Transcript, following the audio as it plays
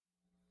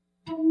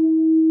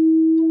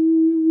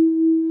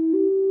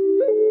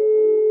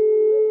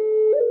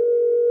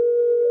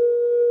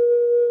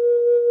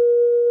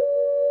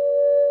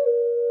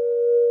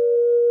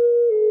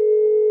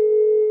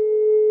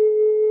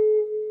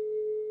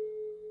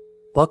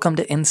Welcome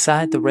to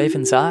Inside the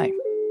Raven's Eye.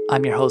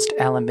 I'm your host,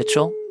 Alan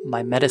Mitchell.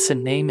 My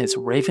medicine name is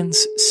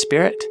Raven's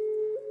Spirit.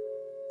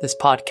 This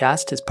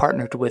podcast is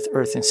partnered with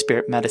Earth and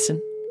Spirit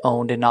Medicine,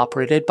 owned and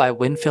operated by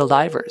Winfield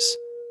Ivers.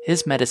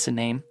 His medicine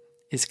name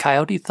is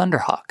Coyote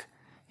Thunderhawk.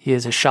 He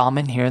is a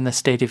shaman here in the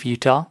state of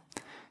Utah,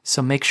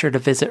 so make sure to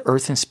visit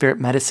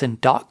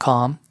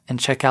earthandspiritmedicine.com and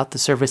check out the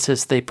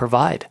services they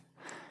provide.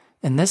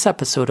 In this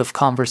episode of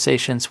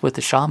Conversations with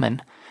the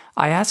Shaman,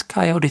 I asked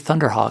Coyote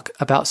Thunderhawk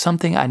about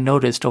something I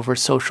noticed over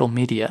social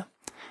media.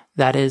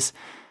 That is,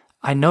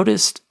 I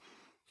noticed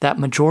that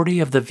majority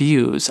of the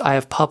views I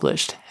have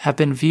published have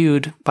been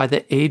viewed by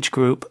the age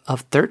group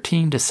of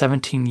 13 to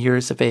 17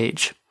 years of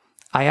age.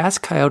 I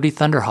asked Coyote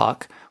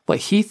Thunderhawk what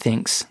he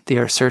thinks they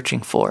are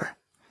searching for.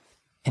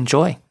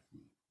 Enjoy.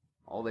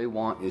 All they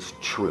want is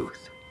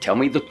truth. Tell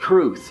me the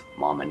truth,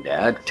 Mom and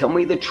Dad. Tell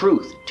me the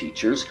truth,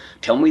 teachers.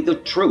 Tell me the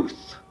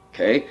truth,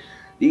 okay?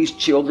 These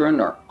children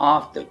are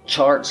off the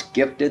charts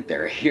gifted.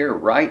 They're here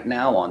right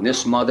now on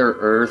this Mother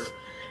Earth,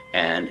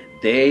 and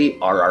they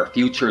are our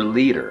future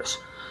leaders.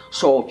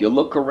 So if you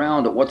look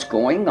around at what's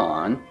going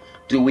on,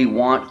 do we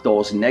want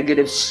those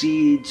negative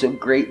seeds of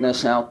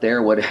greatness out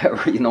there,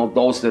 whatever,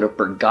 those that have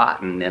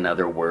forgotten, in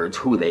other words,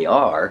 who they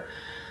are,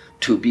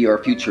 to be our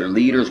future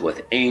leaders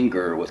with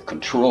anger, with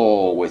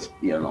control, with,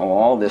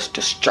 all this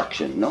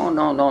destruction?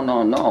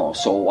 No.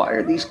 So why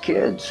are these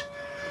kids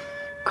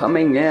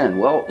coming in?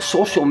 Well,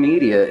 social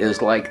media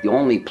is like the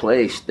only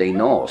place they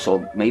know.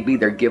 So maybe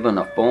they're given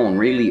a phone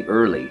really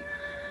early.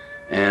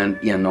 And,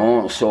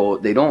 so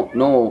they don't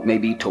know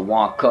maybe to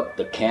walk up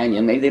the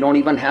canyon. Maybe they don't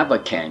even have a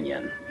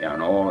canyon,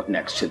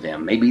 next to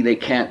them. Maybe they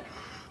can't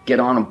get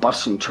on a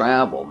bus and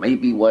travel.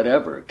 Maybe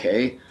whatever,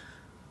 okay?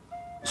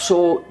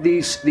 So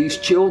these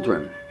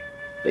children,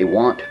 they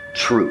want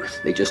truth.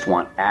 They just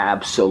want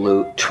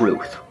absolute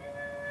truth.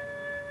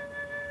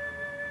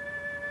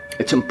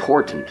 It's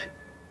important.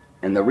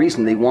 And the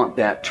reason they want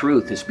that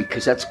truth is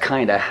because that's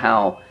kind of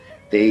how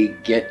they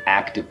get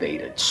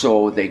activated.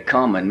 So they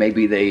come and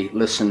maybe they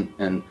listen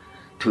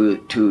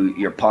to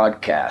your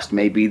podcast.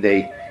 Maybe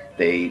they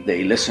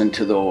listen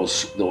to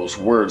those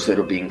words that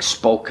are being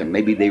spoken.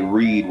 Maybe they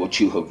read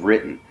what you have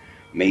written.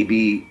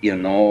 Maybe,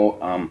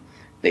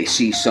 they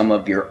see some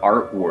of your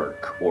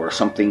artwork or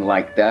something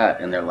like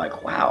that, and they're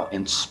like, wow,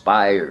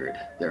 inspired.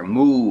 They're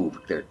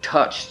moved. They're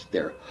touched.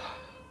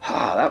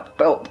 That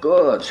felt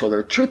good. So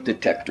their truth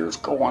detector is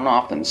going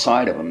off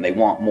inside of them. They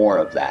want more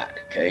of that,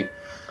 okay?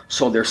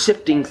 So they're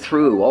sifting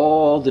through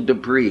all the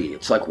debris.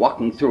 It's like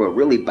walking through a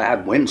really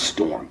bad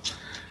windstorm.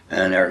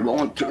 And they're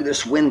going through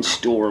this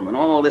windstorm, and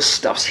all this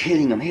stuff's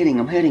hitting them.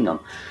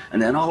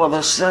 And then all of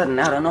a sudden,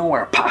 out of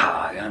nowhere,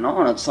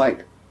 and it's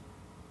like,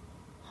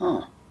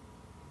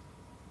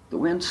 the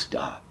wind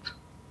stopped.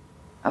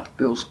 That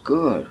feels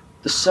good.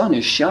 The sun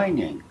is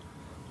shining.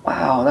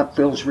 Wow, that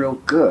feels real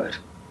good.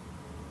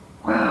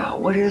 Wow,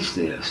 what is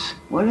this?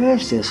 What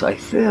is this I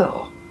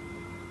feel?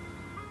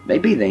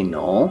 Maybe they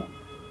know,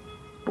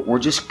 but we're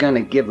just going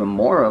to give them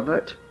more of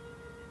it.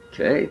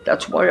 Okay,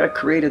 that's why I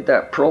created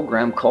that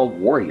program called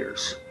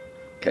Warriors.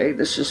 Okay,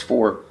 this is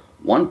for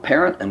one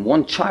parent and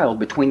one child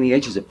between the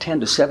ages of 10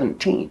 to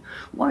 17.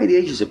 Why the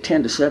ages of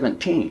 10 to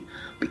 17?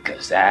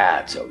 Because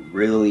that's a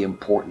really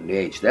important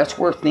age. That's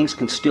where things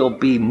can still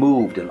be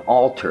moved and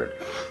altered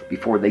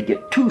before they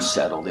get too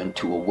settled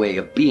into a way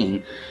of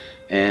being.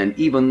 And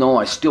even though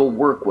I still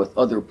work with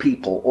other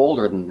people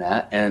older than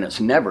that, and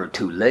it's never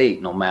too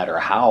late, no matter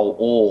how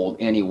old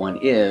anyone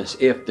is,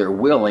 if they're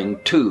willing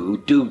to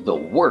do the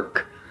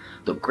work.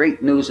 The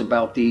great news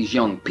about these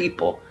young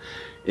people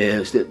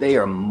is that they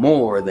are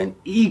more than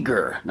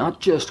eager,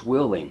 not just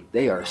willing.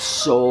 They are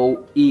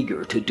so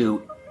eager to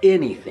do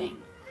anything,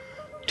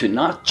 to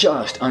not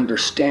just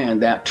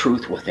understand that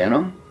truth within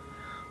them,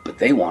 but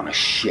they want to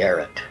share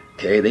it,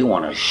 okay? They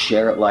want to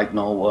share it like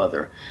no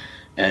other.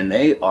 And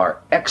they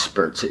are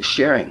experts at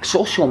sharing.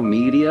 Social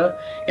media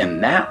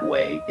in that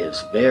way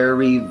is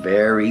very,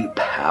 very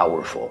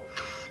powerful.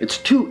 It's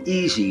too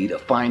easy to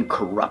find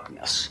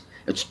corruptness.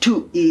 It's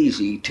too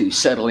easy to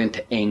settle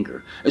into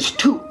anger. It's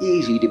too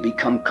easy to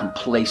become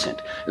complacent.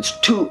 It's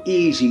too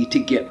easy to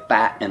get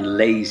fat and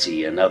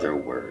lazy, in other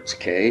words,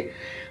 okay?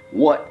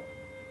 What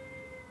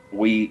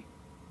we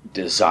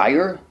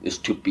desire is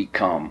to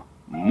become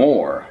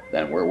more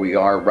than where we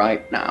are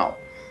right now.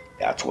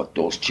 That's what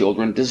those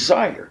children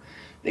desire.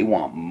 They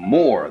want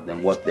more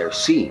than what they're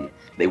seeing.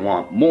 They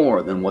want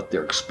more than what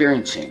they're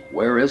experiencing.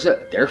 Where is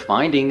it? They're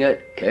finding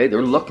it, okay?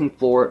 They're looking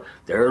for it.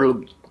 They're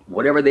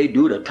whatever they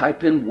do to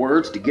type in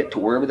words to get to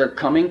wherever they're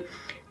coming,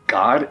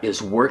 God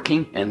is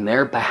working in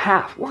their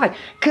behalf. Why?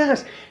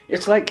 Because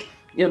it's like,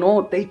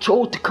 they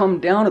chose to come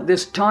down at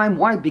this time.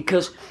 Why?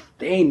 Because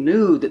they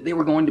knew that they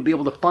were going to be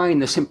able to find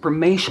this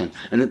information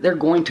and that they're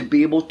going to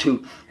be able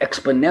to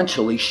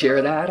exponentially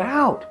share that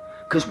out.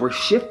 Because we're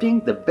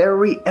shifting the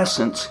very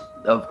essence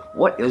of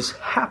what is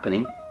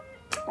happening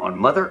on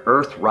Mother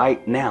Earth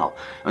right now.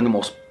 And the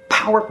most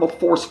powerful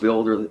force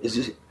field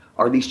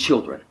are these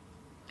children.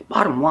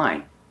 Bottom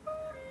line.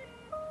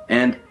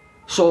 And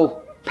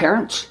so,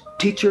 parents,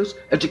 teachers,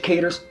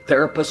 educators,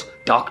 therapists,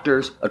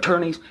 doctors,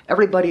 attorneys,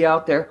 everybody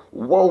out there,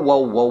 whoa, whoa,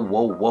 whoa,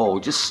 whoa, whoa.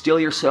 Just still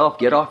yourself,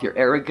 get off your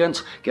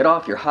arrogance, get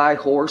off your high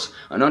horse,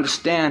 and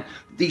understand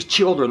these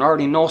children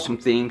already know some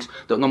things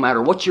that no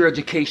matter what your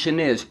education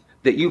is,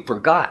 that you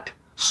forgot.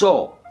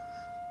 So,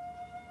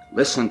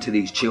 listen to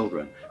these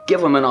children.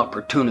 Give them an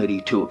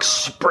opportunity to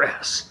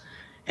express,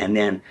 and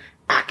then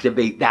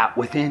activate that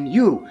within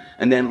you,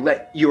 and then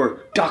let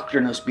your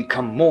doctriness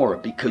become more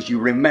because you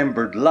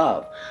remembered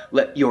love.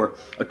 Let your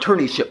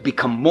attorneyship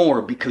become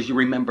more because you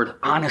remembered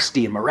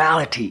honesty and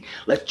morality.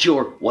 Let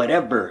your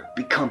whatever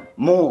become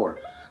more.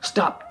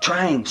 Stop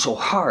trying so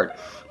hard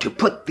to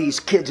put these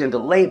kids into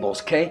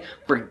labels, okay?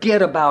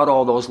 Forget about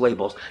all those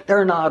labels.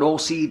 They're not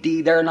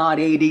OCD, they're not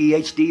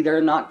ADHD,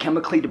 they're not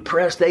chemically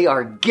depressed, they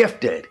are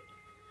gifted.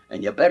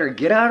 And you better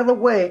get out of the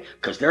way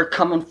because they're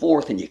coming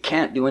forth and you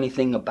can't do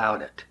anything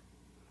about it.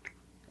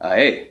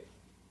 Hey.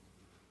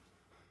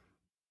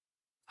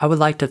 I would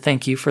like to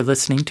thank you for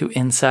listening to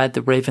Inside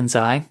the Raven's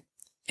Eye.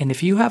 And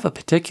if you have a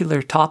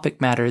particular topic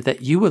matter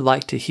that you would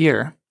like to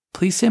hear,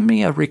 please send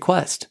me a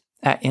request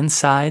at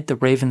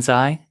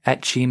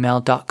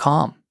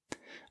insidetheravenseye@gmail.com.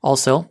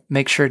 Also,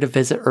 make sure to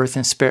visit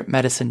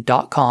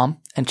earthandspiritmedicine.com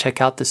and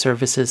check out the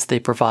services they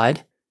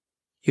provide.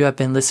 You have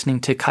been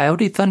listening to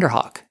Coyote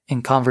Thunderhawk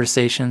in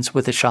Conversations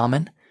with a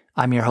Shaman.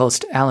 I'm your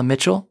host, Alan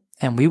Mitchell,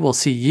 and we will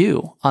see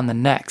you on the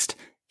next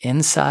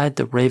Inside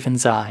the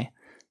Raven's Eye.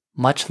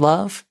 Much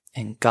love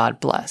and God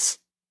bless.